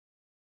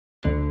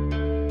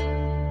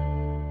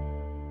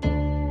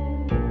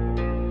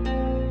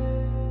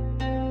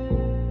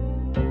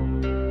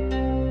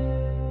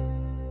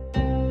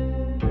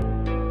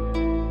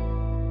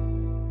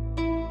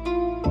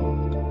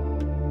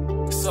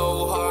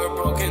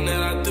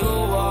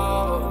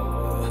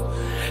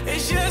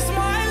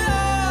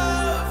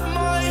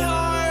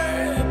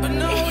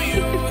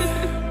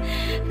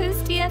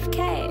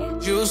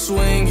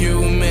swing,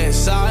 you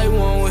miss, I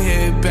won't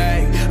hit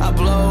back. I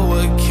blow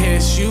a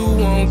kiss, you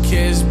won't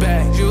kiss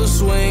back. You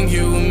swing,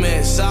 you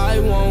miss, I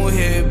won't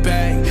hit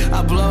back.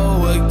 I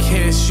blow a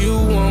kiss, you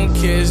won't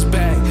kiss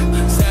back.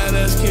 Sad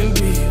as can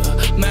be,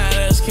 mad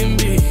as can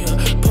be.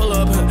 Pull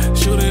up,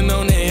 shooting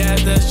on their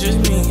ass, that's just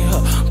me.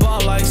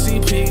 Ball like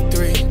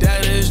CP3,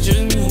 that is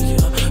just me.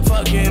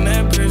 Fucking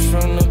that bitch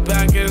from the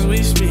back as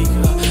we speak.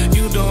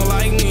 You don't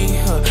like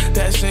me,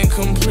 that's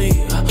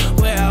incomplete.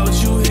 Without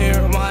you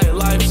here, my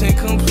life's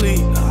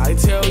incomplete. I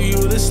tell you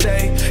to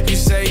stay, you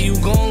say you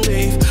gon'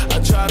 leave. I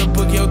try to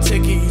book your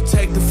ticket, you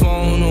take the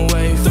phone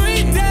away.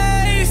 3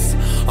 days,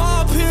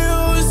 all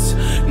pills,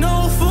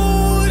 no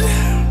food.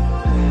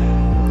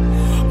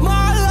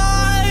 My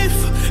life,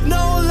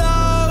 no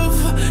love,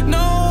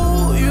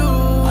 no you.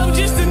 I'm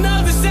just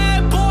another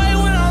sad boy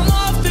when I'm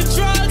off the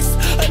drugs.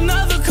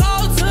 Another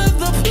call to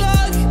the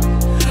plug.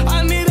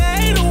 I need a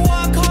A to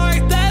walk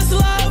hard, that's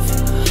love.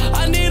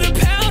 I need a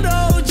pound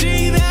OG,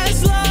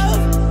 that's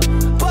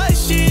love. But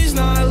she's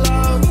not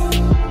love.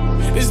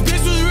 This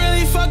bitch was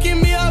really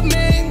fucking me up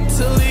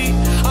mentally.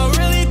 I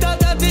really thought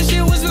that this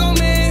shit was gon'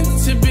 meant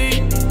to be.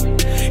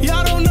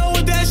 Y'all don't know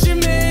what that shit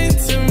meant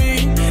to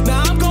me.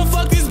 Now I'm gon'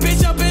 fuck this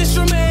bitch up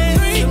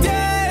instrumentally. 3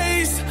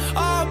 days,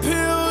 all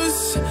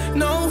pills,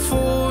 no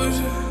food.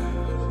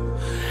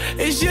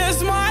 It's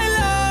just my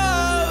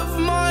love,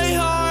 my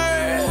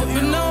heart,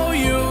 but no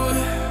you.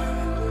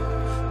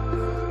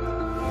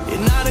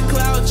 You're not a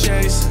cloud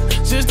chaser,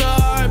 just a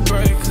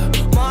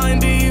heartbreaker.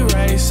 Mind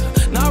eraser,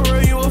 not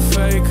real, you a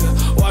faker.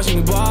 Watch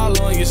me ball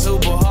on you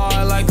super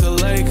hard like a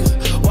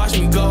Laker. Watch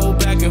me go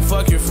back and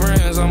fuck your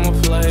friends, I'm a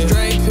player.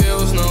 Straight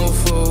pills, no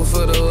food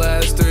for the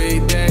last 3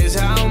 days.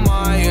 How am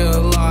I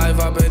alive?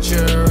 I bet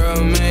you're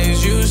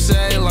amazed. You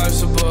say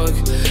life's a book,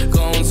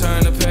 gon'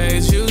 turn the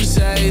page. You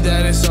say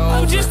that it's over,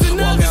 I'm just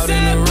another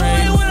sad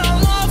boy when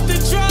I'm off the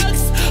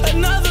drugs.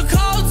 Another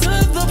call to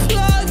the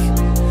plug.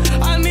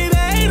 I need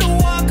a A to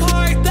walk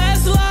hard,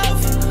 that's love.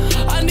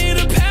 I need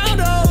a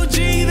pound OG,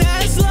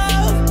 that's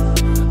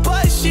love.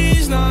 But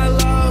she's not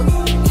love.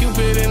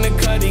 Cupid in the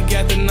cut, he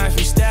got the knife,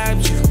 he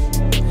stabbed you.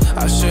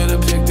 I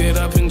should've picked it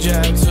up and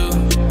jabbed too.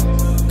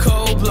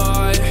 Cold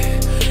blood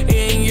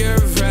in your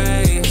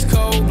veins,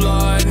 cold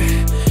blood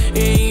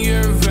in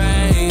your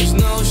veins.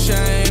 No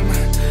shame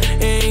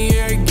in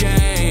your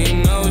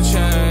game, no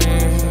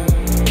change.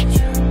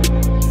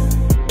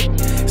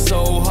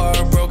 So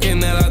heartbroken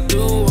that I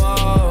do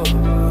all.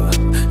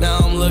 Now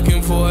I'm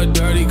looking for a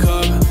dirty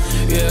cup.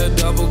 Yeah, a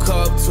double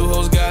cup, 2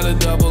 hoes gotta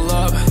double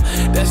up.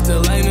 That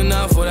still ain't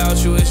enough,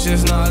 without you it's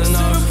just not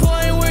enough.